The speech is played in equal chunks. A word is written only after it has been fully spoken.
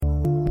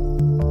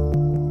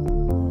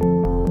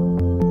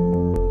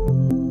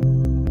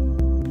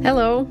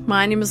Hello,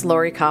 my name is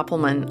Lori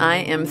Koppelman. I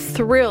am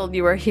thrilled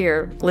you are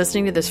here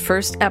listening to this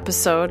first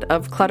episode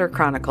of Clutter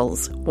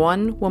Chronicles,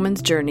 One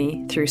Woman's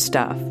Journey Through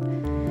Stuff.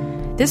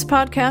 This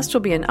podcast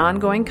will be an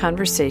ongoing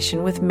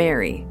conversation with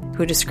Mary,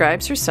 who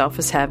describes herself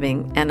as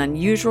having an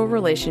unusual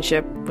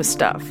relationship with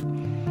stuff.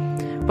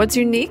 What's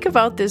unique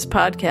about this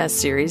podcast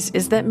series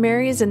is that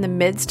Mary is in the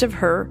midst of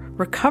her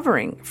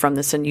recovering from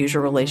this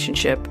unusual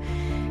relationship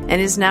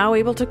and is now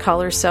able to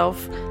call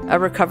herself a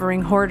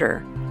recovering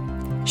hoarder.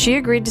 She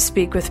agreed to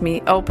speak with me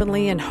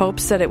openly in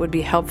hopes that it would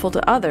be helpful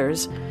to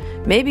others,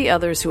 maybe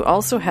others who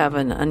also have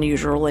an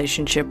unusual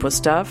relationship with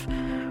stuff,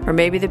 or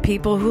maybe the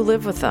people who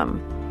live with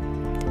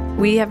them.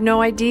 We have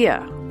no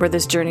idea where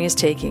this journey is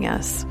taking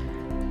us.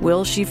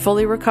 Will she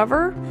fully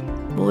recover?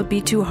 Will it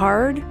be too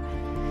hard?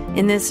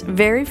 In this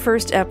very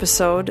first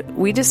episode,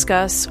 we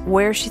discuss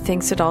where she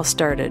thinks it all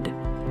started.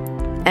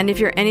 And if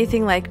you're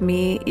anything like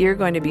me, you're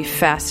going to be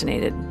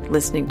fascinated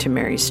listening to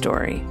Mary's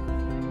story.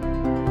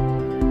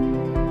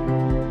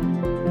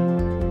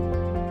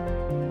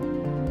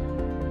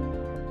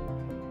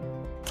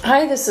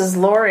 Hi, this is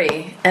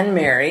Lori and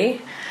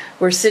Mary.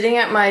 We're sitting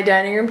at my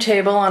dining room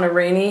table on a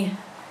rainy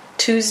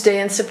Tuesday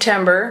in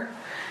September,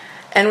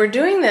 and we're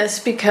doing this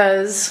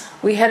because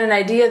we had an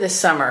idea this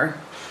summer.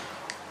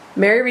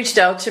 Mary reached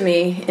out to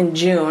me in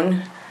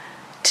June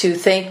to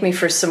thank me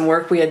for some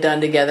work we had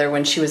done together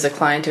when she was a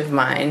client of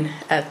mine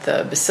at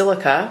the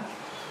Basilica,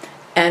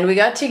 and we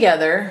got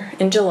together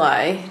in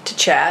July to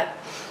chat,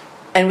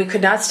 and we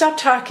could not stop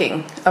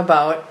talking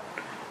about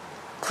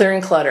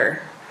clearing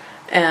clutter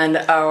and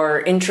our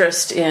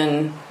interest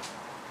in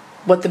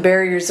what the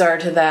barriers are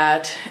to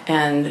that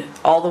and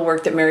all the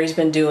work that Mary's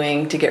been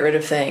doing to get rid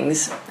of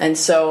things. And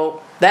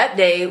so that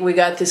day we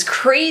got this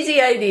crazy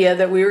idea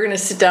that we were going to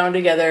sit down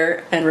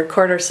together and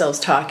record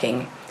ourselves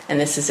talking. And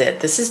this is it.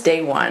 This is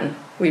day one.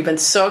 We've been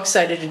so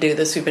excited to do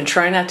this. We've been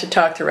trying not to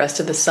talk the rest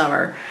of the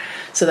summer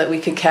so that we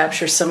could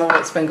capture some of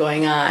what's been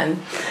going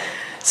on.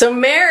 So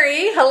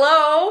Mary,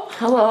 hello.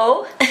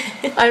 Hello.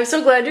 I'm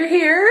so glad you're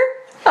here.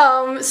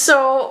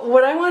 So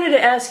what I wanted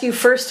to ask you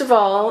first of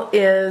all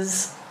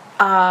is,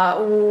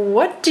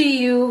 what do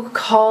you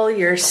call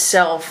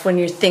yourself when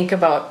you think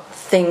about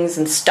things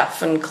and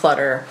stuff and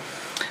clutter?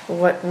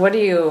 What do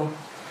you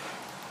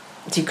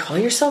call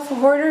yourself a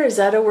hoarder? Is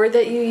that a word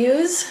that you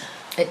use?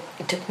 It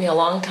took me a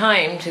long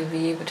time to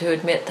be able to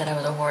admit that I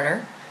was a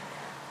hoarder.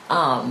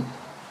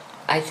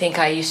 I think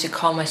I used to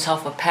call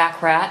myself a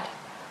pack rat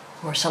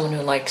or someone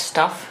who liked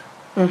stuff.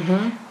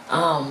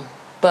 Mm-hmm.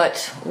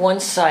 But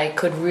once I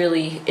could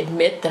really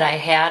admit that I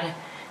had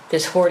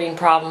this hoarding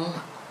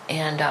problem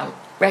and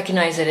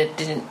recognize that it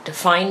didn't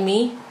define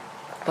me,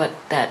 but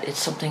that it's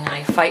something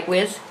I fight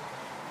with,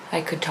 I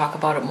could talk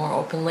about it more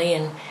openly.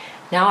 And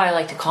now I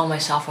like to call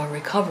myself a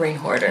recovering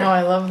hoarder. Oh,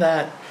 I love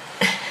that.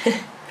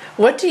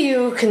 What do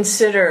you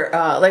consider,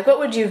 what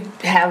would you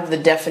have the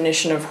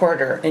definition of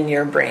hoarder in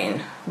your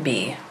brain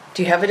be?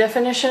 Do you have a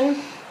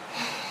definition?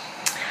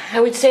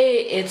 I would say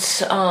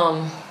it's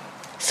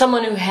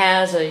someone who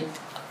has a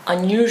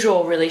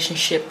unusual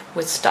relationship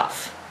with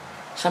stuff.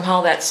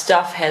 Somehow that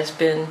stuff has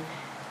been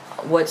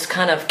what's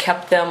kind of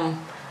kept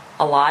them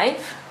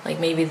alive. Like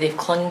maybe they've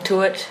clung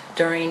to it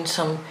during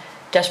some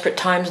desperate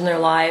times in their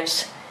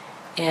lives,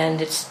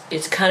 and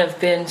it's kind of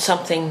been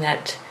something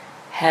that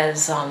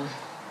has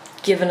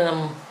given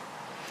them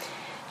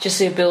just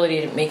the ability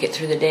to make it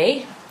through the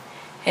day.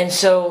 And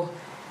so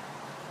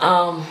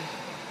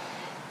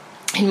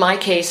in my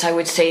case, I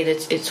would say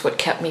that it's what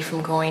kept me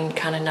from going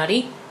kind of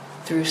nutty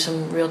through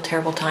some real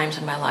terrible times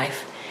in my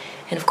life.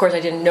 And of course I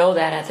didn't know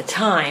that at the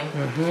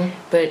time,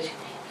 but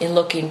in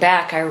looking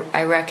back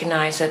I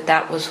recognized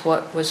that was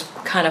what was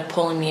kind of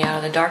pulling me out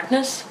of the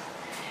darkness.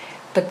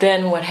 But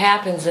then what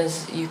happens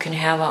is you can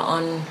have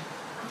an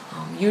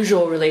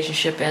unusual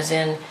relationship, as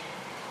in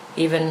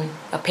even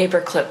a paper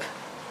clip.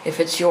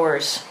 If it's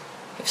yours,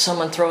 if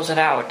someone throws it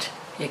out,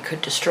 it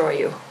could destroy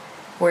you.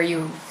 Where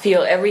you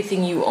feel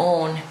everything you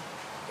own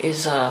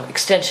is an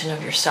extension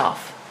of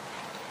yourself.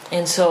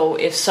 And so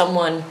if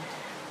someone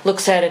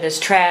looks at it as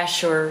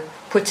trash or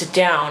puts it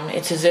down,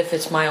 it's as if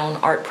it's my own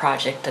art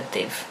project that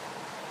they've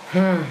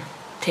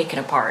taken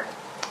apart.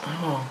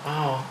 Oh,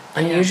 wow.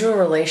 Unusual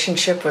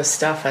relationship with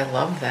stuff. I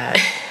love that.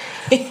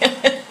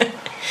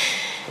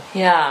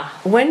 Yeah.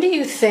 When do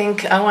you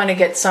think, I want to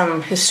get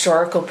some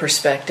historical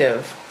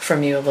perspective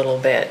from you a little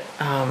bit.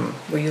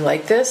 Were you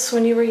like this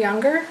when you were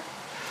younger?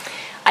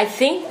 I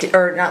think...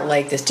 Or not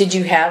like this. Did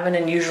you have an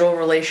unusual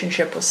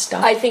relationship with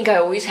stuff? I think I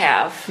always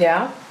have.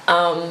 Yeah?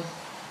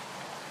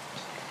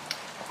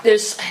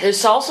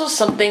 There's also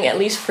something, at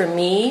least for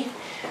me,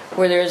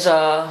 where there's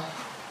a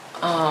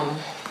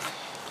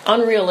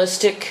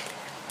unrealistic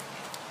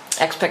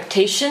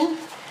expectation.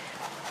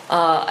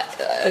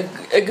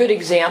 A good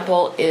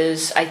example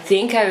is, I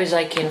think I was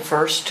like in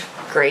first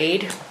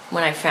grade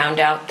when I found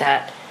out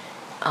that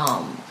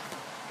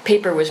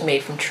paper was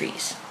made from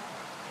trees.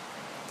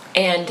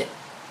 And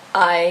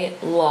I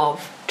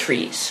love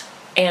trees.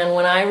 And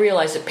when I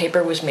realized that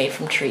paper was made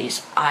from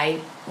trees,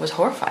 I was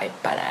horrified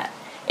by that.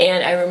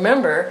 And I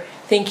remember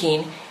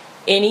thinking,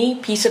 any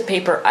piece of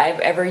paper I've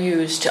ever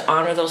used to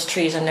honor those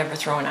trees I've never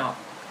thrown out.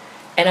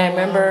 And I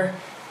remember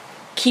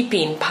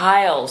keeping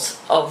piles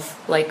of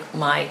like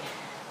my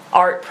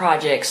art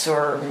projects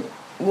or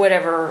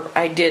whatever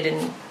I did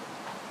in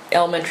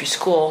elementary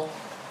school.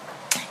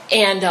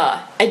 And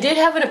I did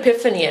have an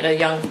epiphany at a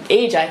young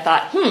age. I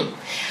thought,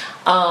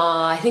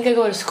 I think I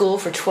go to school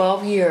for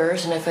 12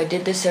 years, and if I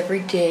did this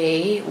every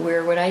day,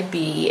 where would I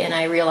be? And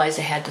I realized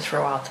I had to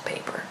throw out the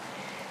paper.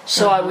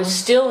 So I was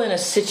still in a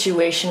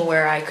situation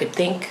where I could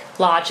think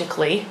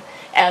logically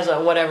as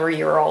a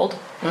whatever-year-old,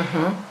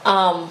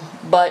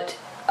 but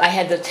I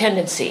had the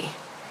tendency.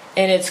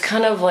 And it's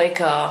kind of like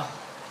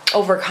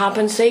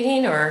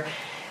overcompensating or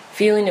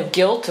feeling of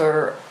guilt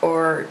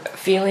or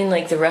feeling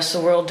like the rest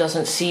of the world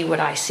doesn't see what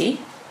I see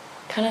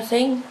kind of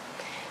thing.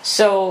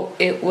 So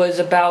it was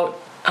about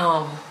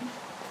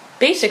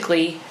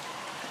basically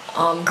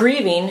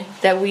grieving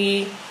that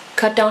we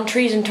cut down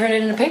trees and turn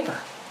it into paper.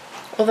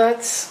 Well,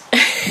 that's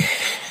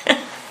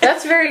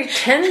very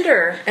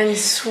tender and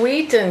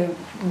sweet and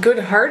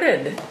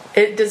good-hearted.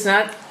 This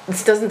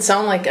doesn't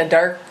sound like a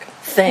dark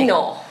thing.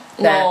 No.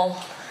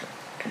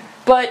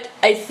 But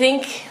I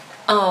think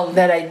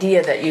that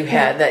idea that you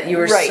had, that you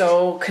were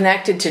so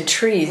connected to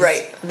trees.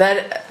 Right.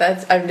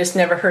 That's I've just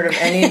never heard of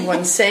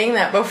anyone saying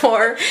that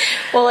before.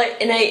 Well,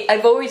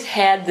 I've always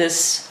had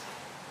this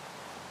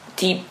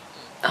deep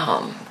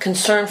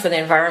concern for the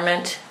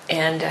environment,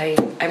 and I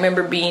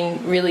remember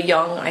being really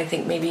young.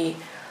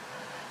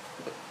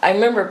 I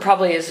remember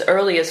probably as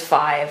early as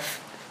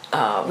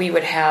 5, we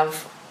would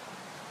have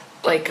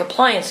like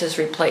appliances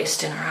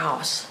replaced in our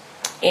house,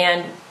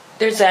 and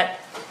there's that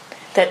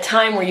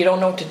time where you don't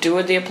know what to do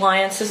with the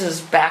appliances. This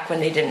is back when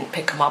they didn't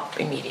pick them up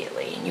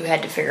immediately, and you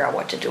had to figure out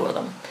what to do with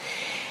them.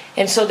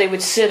 And so they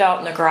would sit out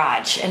in the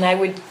garage, and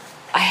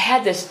I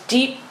had this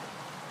deep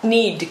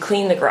need to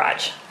clean the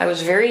garage. I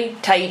was very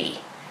tidy,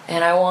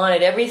 and I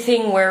wanted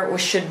everything where it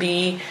should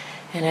be,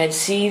 and I'd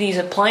see these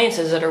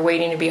appliances that are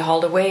waiting to be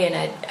hauled away,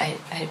 and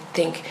I'd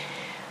think,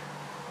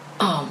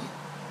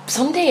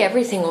 someday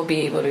everything will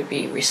be able to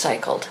be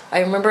recycled.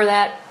 I remember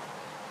that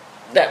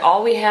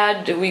all we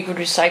had that we could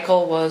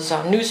recycle was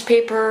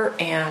newspaper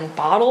and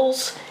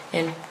bottles,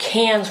 and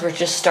cans were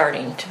just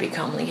starting to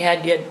become. You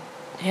had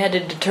to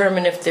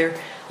determine if they're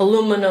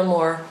aluminum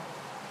or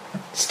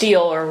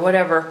steel or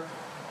whatever.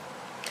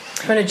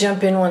 I'm going to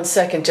jump in 1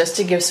 second just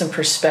to give some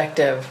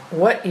perspective.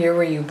 What year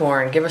were you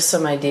born? Give us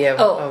some idea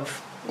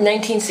of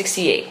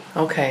 1968.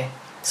 Okay.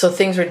 So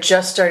things were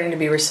just starting to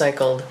be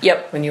recycled.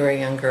 Yep. When you were a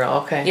young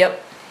girl. Okay.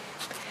 Yep.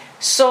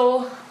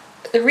 So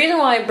the reason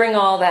why I bring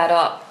all that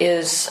up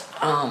is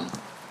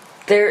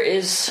there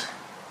is,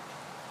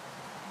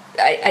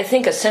 I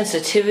think, a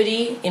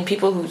sensitivity in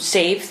people who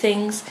save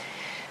things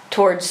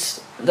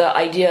towards the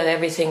idea that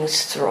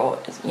everything's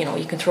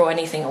you can throw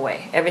anything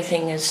away.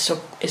 Everything is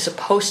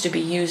supposed to be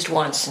used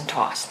once and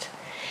tossed.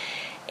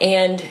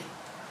 And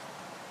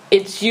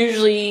it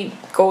usually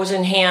goes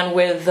in hand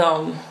with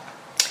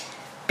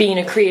being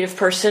a creative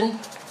person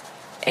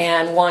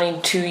and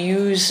wanting to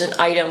use an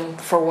item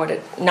for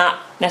not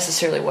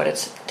necessarily what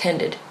it's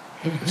intended,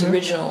 its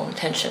original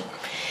intention.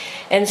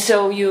 And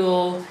so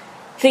you'll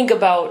think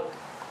about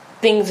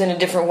things in a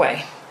different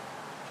way.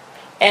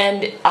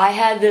 And I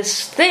had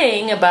this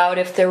thing about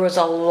if there was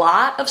a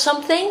lot of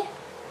something,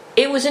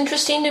 it was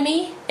interesting to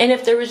me, and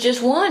if there was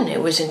just one,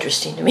 it was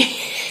interesting to me.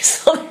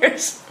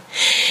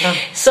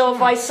 So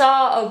if I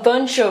saw a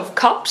bunch of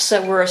cups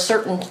that were a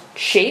certain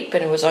shape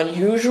and it was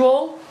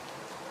unusual,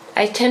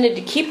 I tended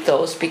to keep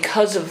those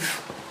because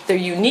of their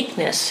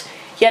uniqueness.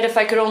 Yet if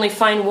I could only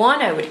find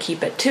one, I would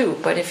keep it too.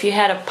 But if you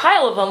had a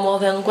pile of them, well,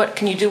 then what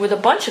can you do with a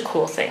bunch of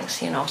cool things,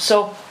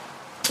 So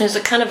there's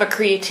a kind of a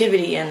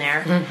creativity in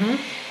there. Mm-hmm.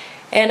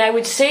 And I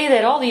would say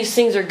that all these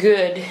things are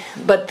good,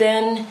 but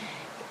then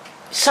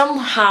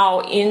somehow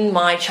in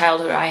my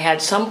childhood I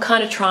had some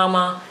kind of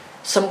trauma,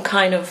 some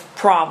kind of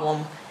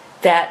problem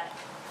that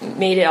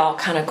made it all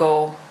kind of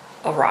go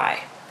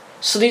awry.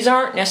 So these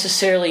aren't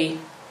necessarily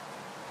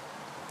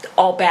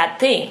all bad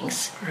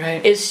things.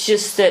 Right. It's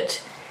just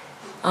that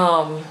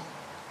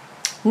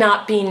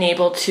not being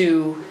able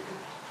to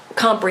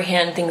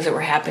comprehend things that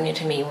were happening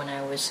to me when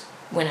I was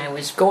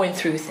going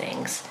through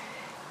things.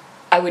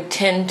 I would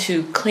tend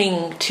to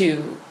cling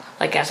to,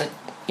 like as a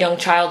young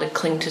child, I'd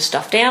cling to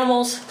stuffed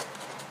animals.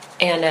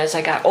 And as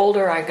I got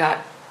older, I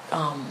got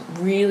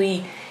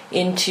really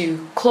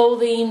into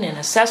clothing and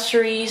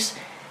accessories.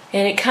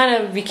 And it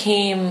kind of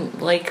became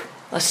like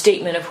a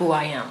statement of who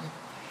I am.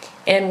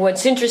 And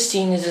what's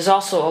interesting is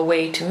also a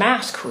way to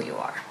mask who you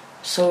are.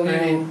 So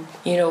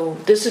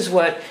this is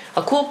what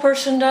a cool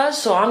person does,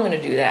 so I'm going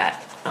to do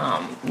that.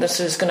 This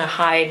is going to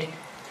hide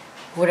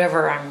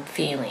whatever I'm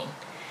feeling.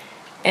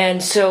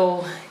 And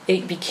so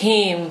it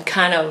became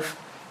kind of,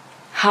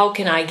 how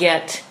can I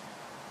get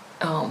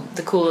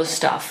the coolest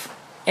stuff?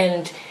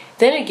 And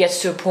then it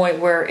gets to a point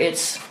where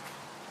it's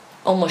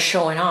almost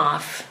showing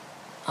off.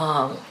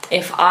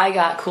 If I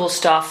got cool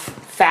stuff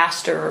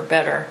faster or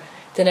better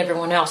than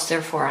everyone else,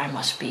 therefore I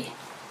must be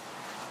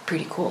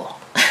pretty cool.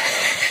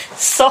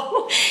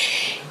 So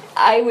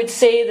I would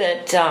say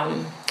that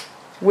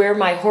where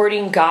my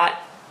hoarding got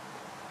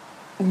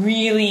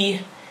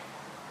really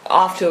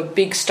off to a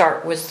big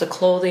start was the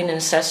clothing and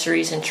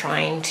accessories and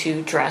trying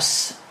to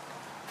dress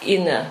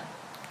in the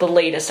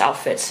latest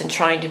outfits and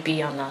trying to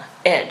be on the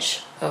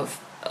edge of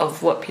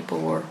what people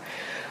were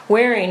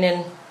wearing.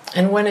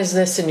 And when is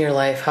this in your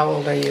life? How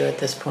old are you at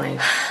this point?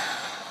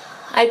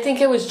 I think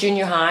it was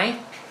junior high.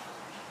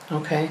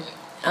 Okay.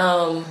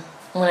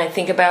 When I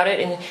think about it,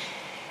 and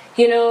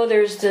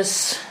there's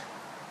this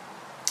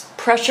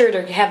pressure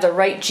to have the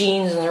right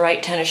jeans and the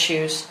right tennis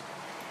shoes,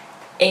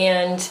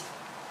 and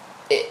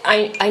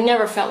I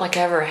never felt like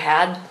I ever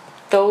had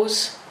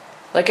those.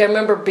 Like, I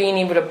remember being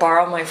able to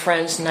borrow my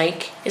friend's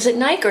Nike. Is it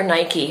Nike or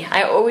Nike?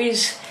 I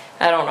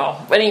don't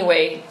know. But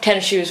anyway,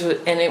 tennis shoes,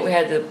 and we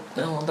had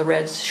the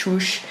red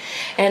swoosh.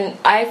 And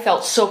I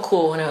felt so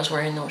cool when I was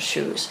wearing those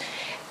shoes.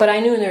 But I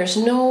knew there's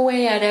no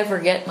way I'd ever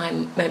get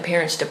my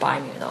parents to buy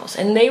me those.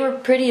 And they were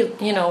pretty,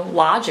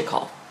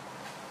 logical.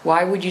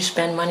 Why would you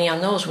spend money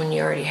on those when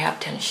you already have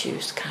tennis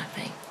shoes, kind of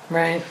thing?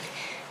 Right.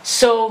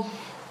 So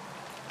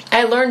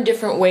I learned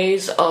different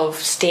ways of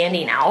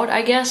standing out,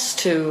 I guess,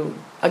 to,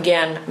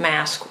 again,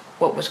 mask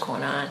what was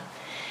going on.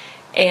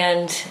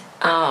 And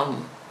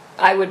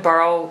I would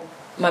borrow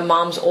my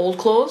mom's old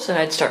clothes, and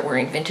I'd start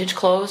wearing vintage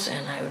clothes,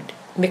 and I would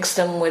mix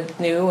them with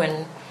new.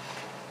 And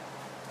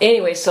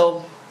anyway,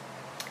 so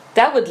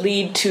that would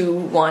lead to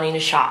wanting to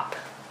shop.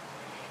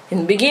 In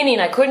the beginning,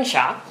 I couldn't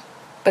shop,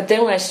 but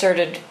then when I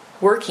started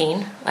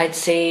working, I'd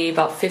say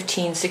about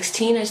 15,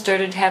 16, I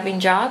started having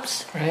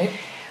jobs. Right.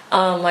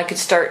 I could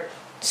start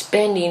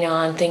spending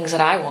on things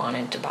that I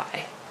wanted to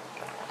buy.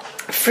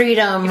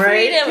 Freedom,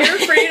 right? Your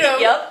freedom.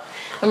 Yep.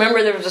 I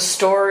remember there was a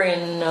store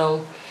in, I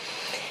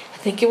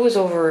think it was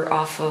over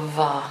off of,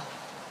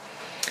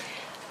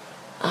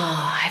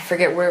 I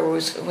forget where it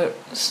was, what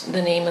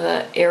the name of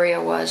the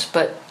area was,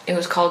 but it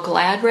was called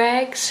Glad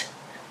Rags.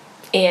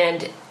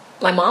 And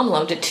my mom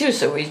loved it too,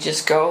 so we'd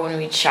just go and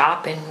we'd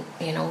shop and,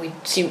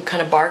 we'd see what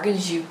kind of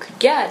bargains you could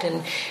get.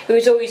 And it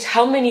was always,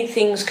 how many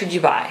things could you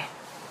buy?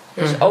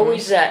 There's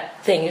always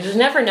that thing. It was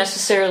never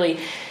necessarily,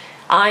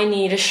 I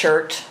need a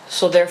shirt,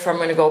 so therefore I'm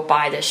going to go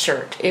buy this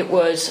shirt. It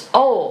was,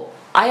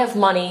 I have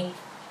money,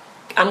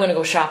 I'm going to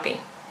go shopping.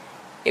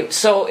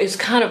 So it's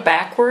kind of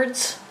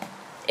backwards.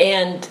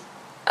 And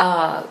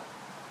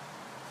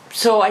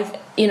so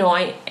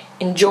I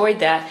enjoyed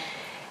that.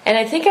 And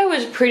I think I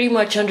was pretty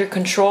much under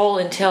control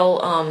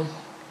until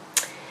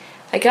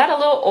I got a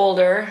little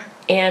older,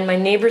 and my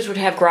neighbors would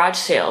have garage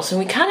sales. And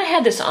we kind of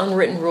had this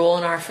unwritten rule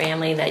in our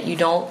family that you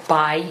don't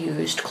buy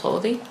used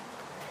clothing.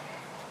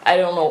 I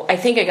don't know. I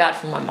think I got it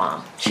from my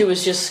mom.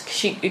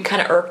 It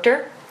kind of irked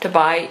her to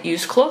buy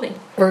used clothing.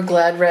 Were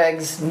Glad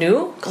Rags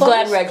new clothes?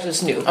 Glad Rags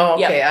was new. Oh,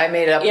 okay. Yep. I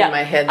made up in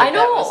my head that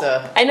was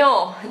a... I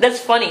know. That's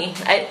funny.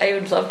 I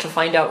would love to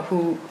find out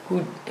who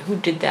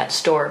did that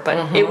store,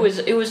 but it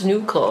was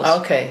new clothes.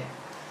 Okay.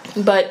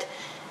 But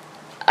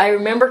I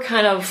remember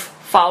kind of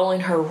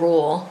following her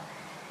rule,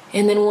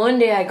 and then one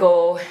day I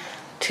go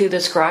to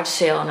this garage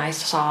sale and I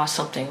saw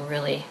something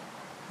really,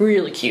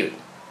 really cute.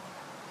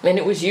 And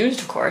it was used,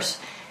 of course.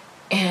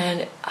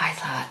 And I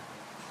thought,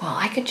 well,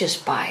 I could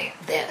just buy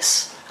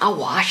this. I'll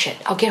wash it.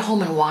 I'll get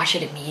home and wash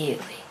it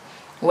immediately.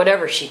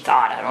 Whatever she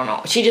thought, I don't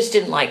know. She just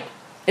didn't like...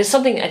 It's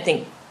something, I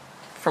think,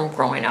 from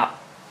growing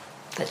up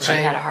that she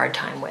had a hard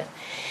time with.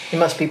 You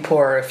must be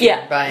poor if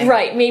you're buying...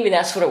 Right. Maybe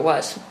that's what it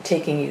was.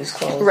 Taking used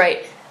clothes.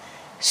 Right.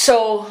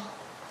 So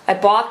I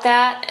bought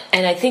that,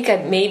 and I think I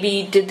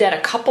maybe did that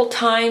a couple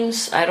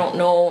times. I don't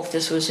know if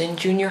this was in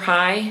junior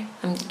high.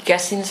 I'm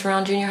guessing it's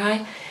around junior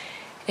high.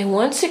 And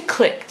once it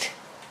clicked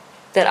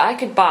that I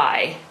could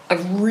buy a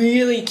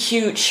really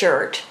cute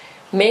shirt,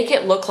 make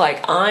it look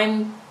like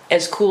I'm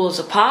as cool as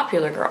the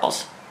popular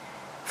girls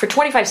for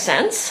 25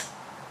 cents,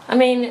 I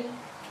mean,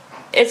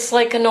 it's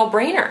like a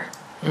no-brainer.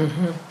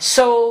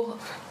 So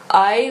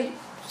I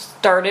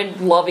started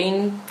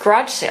loving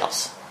garage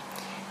sales.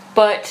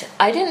 But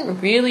I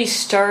didn't really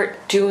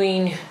start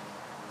doing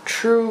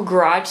true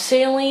garage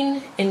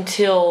sailing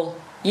until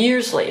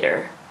years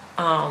later.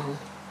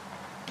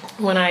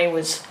 When I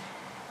was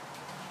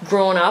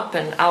grown up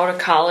and out of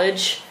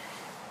college,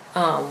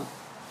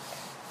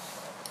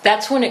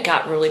 that's when it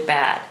got really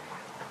bad.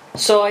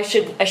 So I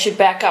should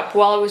back up.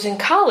 While I was in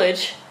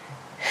college,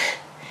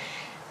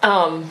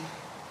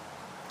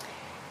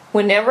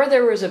 whenever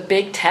there was a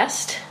big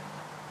test,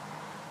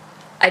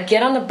 I'd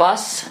get on the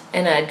bus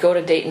and I'd go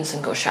to Dayton's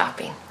and go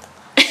shopping.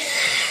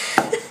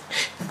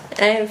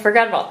 I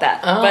forgot about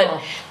that.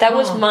 But that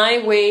was my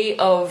way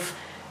of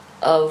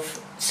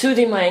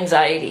soothing my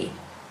anxiety.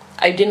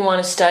 I didn't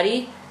want to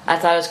study. I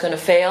thought I was going to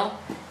fail.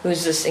 It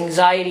was this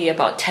anxiety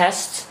about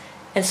tests.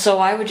 And so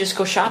I would just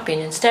go shopping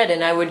instead.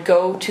 And I would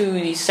go to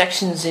these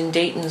sections in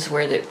Dayton's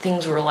where the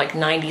things were like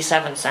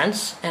 97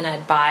 cents. And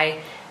I'd buy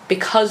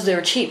because they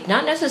were cheap.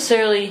 Not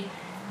necessarily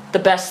the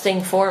best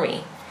thing for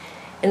me.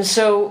 And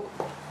so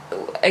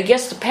I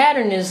guess the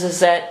pattern is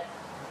that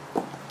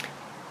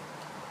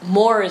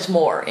more is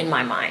more in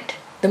my mind.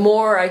 The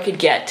more I could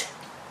get,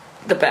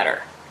 the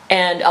better.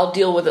 and I'll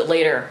deal with it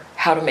later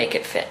how to make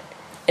it fit.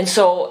 And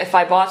so if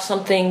I bought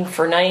something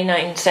for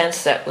 99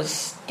 cents that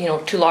was,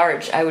 too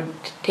large, I would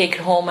take it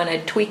home and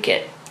I'd tweak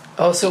it.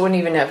 Oh, so it wouldn't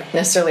even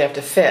necessarily have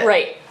to fit.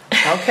 Right.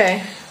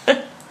 Okay.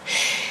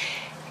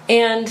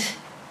 And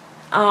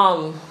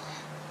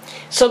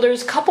so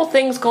there's a couple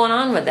things going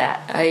on with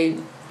that.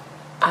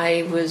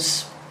 I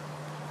was,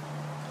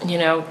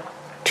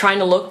 trying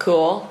to look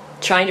cool,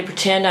 trying to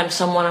pretend I'm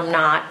someone I'm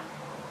not,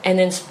 and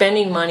then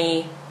spending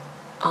money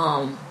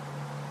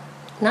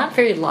not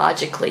very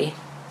logically,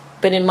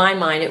 but in my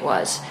mind it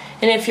was.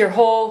 And if your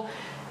whole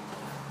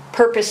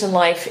purpose in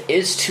life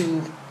is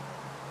to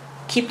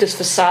keep this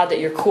facade that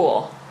you're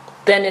cool,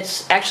 then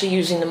it's actually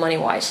using the money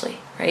wisely,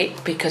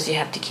 right? Because you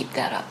have to keep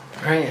that up.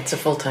 Right, it's a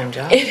full-time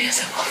job. It is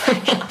a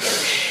full-time job.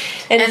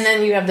 And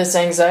then you have this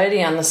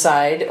anxiety on the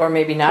side, or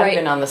maybe not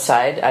even on the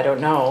side, I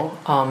don't know,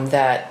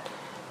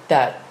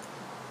 that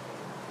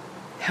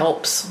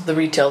helps the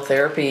retail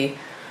therapy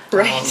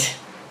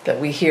that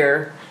we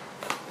hear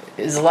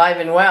is alive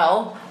and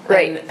well.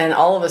 Right. And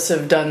all of us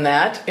have done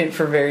that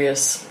for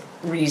various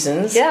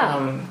reasons.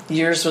 Yeah.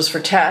 Yours was for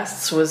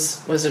tests.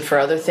 Was it for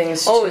other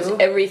things too? Oh, it was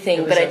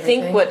everything. But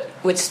everything? I think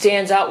what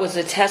stands out was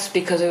the test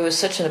because it was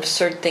such an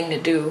absurd thing to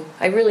do.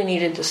 I really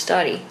needed to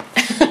study.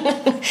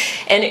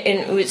 and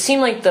it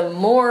seemed like the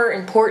more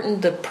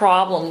important the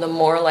problem, the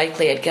more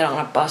likely I'd get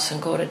on a bus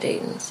and go to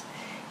Dayton's.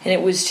 And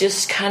it was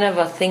just kind of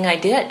a thing I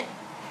did.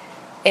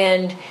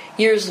 And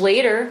years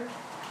later,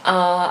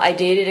 I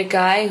dated a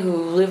guy who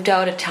lived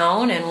out of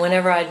town, and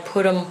whenever I'd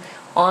put him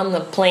on the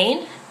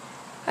plane,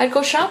 I'd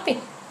go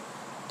shopping.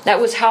 That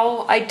was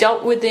how I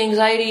dealt with the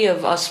anxiety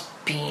of us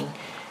being,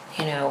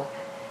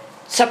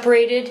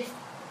 separated,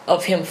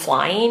 of him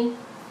flying,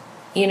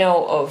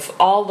 of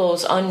all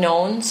those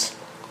unknowns,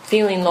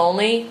 feeling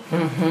lonely,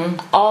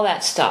 all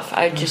that stuff.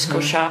 I'd just go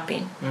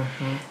shopping.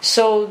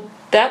 So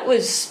that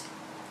was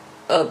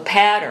a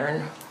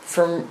pattern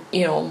for,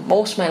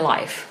 most of my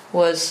life,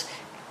 was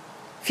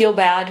feel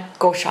bad,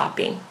 go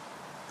shopping.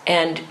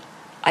 And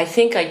I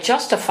think I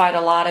justified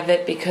a lot of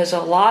it because a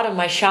lot of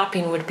my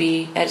shopping would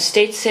be at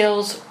estate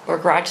sales or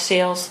garage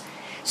sales,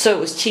 so it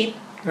was cheap,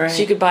 so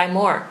you could buy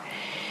more.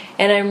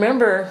 And I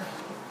remember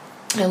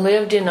I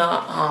lived in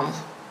a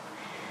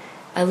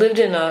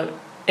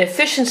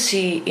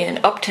efficiency in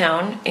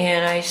Uptown,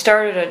 and I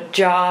started a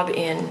job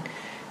in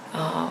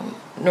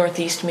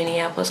northeast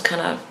Minneapolis,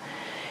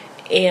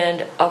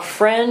 and a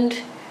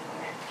friend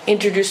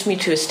introduced me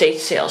to estate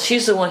sales.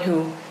 She's the one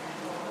who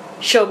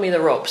showed me the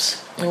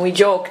ropes. And we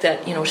joked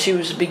that, she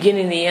was the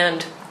beginning and the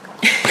end.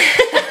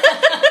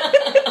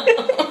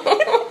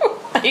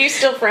 Are you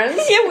still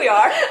friends? Yeah, we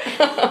are.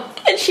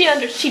 And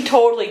she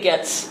totally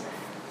gets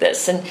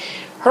this. And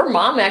her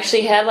mom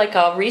actually had like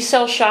a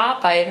resale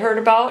shop I had heard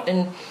about,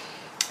 and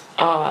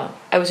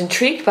I was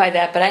intrigued by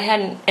that, but I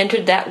hadn't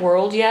entered that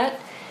world yet.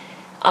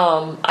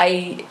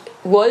 I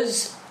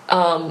was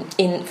from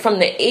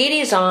the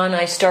 80s on,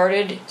 I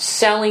started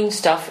selling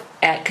stuff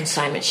at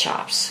consignment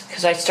shops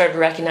because I started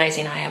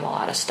recognizing I have a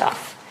lot of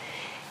stuff.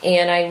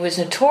 And I was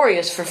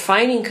notorious for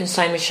finding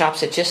consignment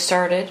shops that just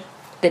started,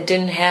 that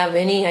didn't have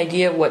any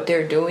idea what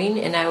they're doing,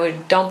 and I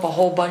would dump a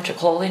whole bunch of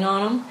clothing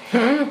on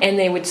them, and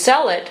they would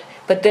sell it,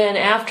 but then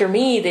after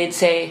me, they'd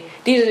say,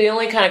 these are the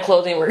only kind of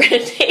clothing we're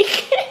going to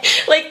take.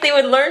 Like they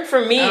would learn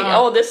from me,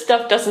 this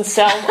stuff doesn't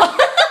sell.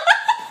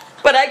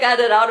 But I got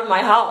it out of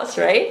my house,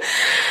 right?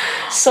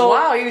 So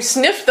wow, you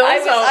sniffed those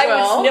out well. I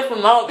would sniff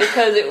them out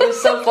because it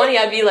was so funny.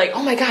 I'd be like,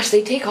 oh my gosh,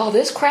 they take all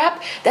this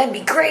crap? That'd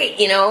be great,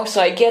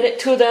 So I'd get it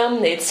to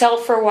them, they'd sell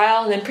it for a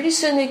while, and then pretty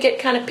soon they'd get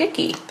kind of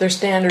picky. Their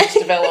standards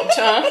developed,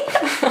 huh?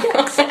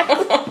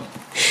 Exactly.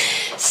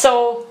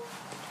 So,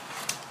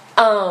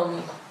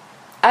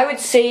 I would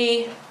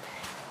say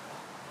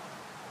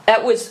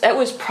that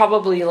was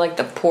probably like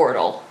the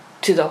portal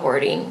to the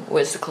hoarding,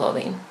 was the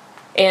clothing.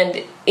 And,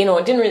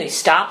 it didn't really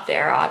stop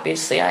there,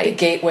 obviously. The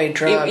gateway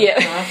drug.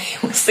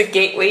 It was the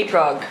gateway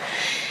drug.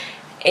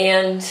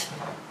 And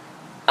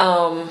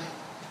to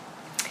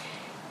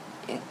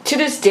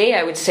this day,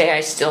 I would say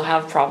I still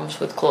have problems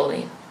with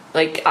clothing.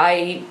 Like,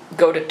 I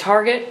go to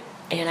Target,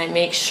 and I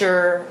make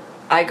sure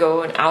I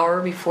go an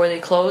hour before they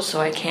close so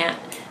I can't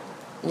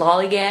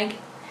lollygag.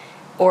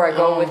 Or I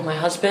go with my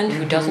husband,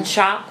 who doesn't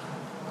shop,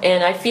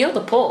 and I feel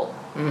the pull.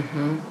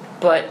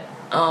 But...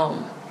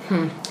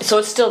 so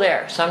it's still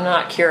there, so I'm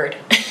not cured.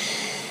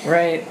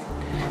 Right.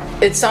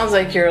 It sounds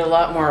like you're a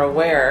lot more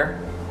aware,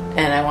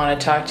 and I want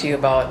to talk to you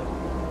about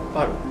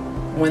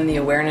when the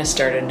awareness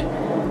started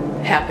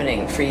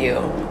happening for you.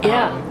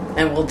 Yeah.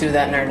 And we'll do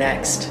that in our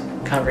next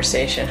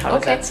conversation. How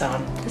does that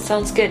sound? That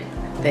sounds good.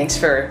 Thanks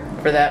for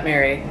that,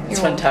 Mary.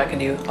 It's fun talking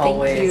to you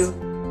always. Thank you.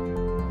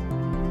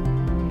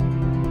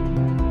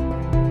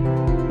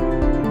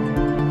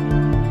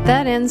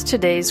 That ends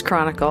today's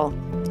Chronicle.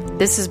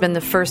 This has been the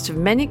first of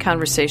many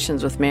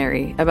conversations with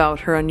Mary about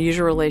her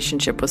unusual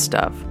relationship with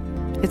stuff.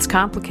 It's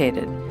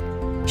complicated.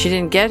 She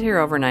didn't get here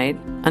overnight,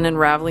 and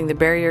unraveling the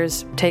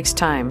barriers takes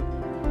time.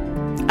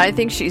 I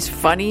think she's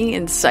funny,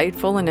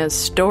 insightful, and has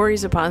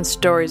stories upon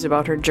stories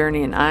about her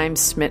journey, and I'm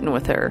smitten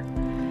with her.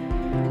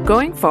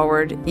 Going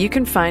forward, you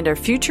can find our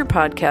future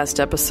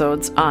podcast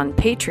episodes on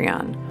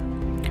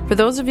Patreon. For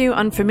those of you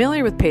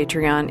unfamiliar with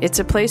Patreon, it's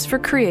a place for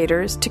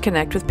creators to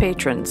connect with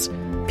patrons,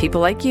 people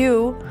like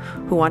you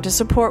who want to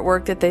support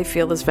work that they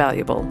feel is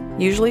valuable,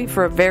 usually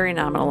for a very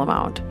nominal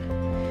amount.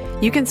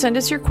 You can send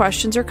us your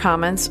questions or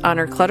comments on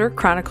our Clutter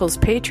Chronicles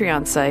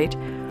Patreon site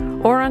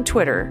or on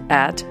Twitter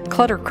at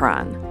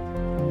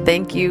ClutterChron.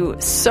 Thank you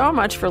so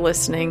much for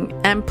listening,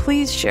 and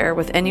please share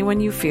with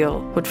anyone you feel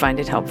would find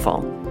it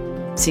helpful.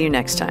 See you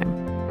next time.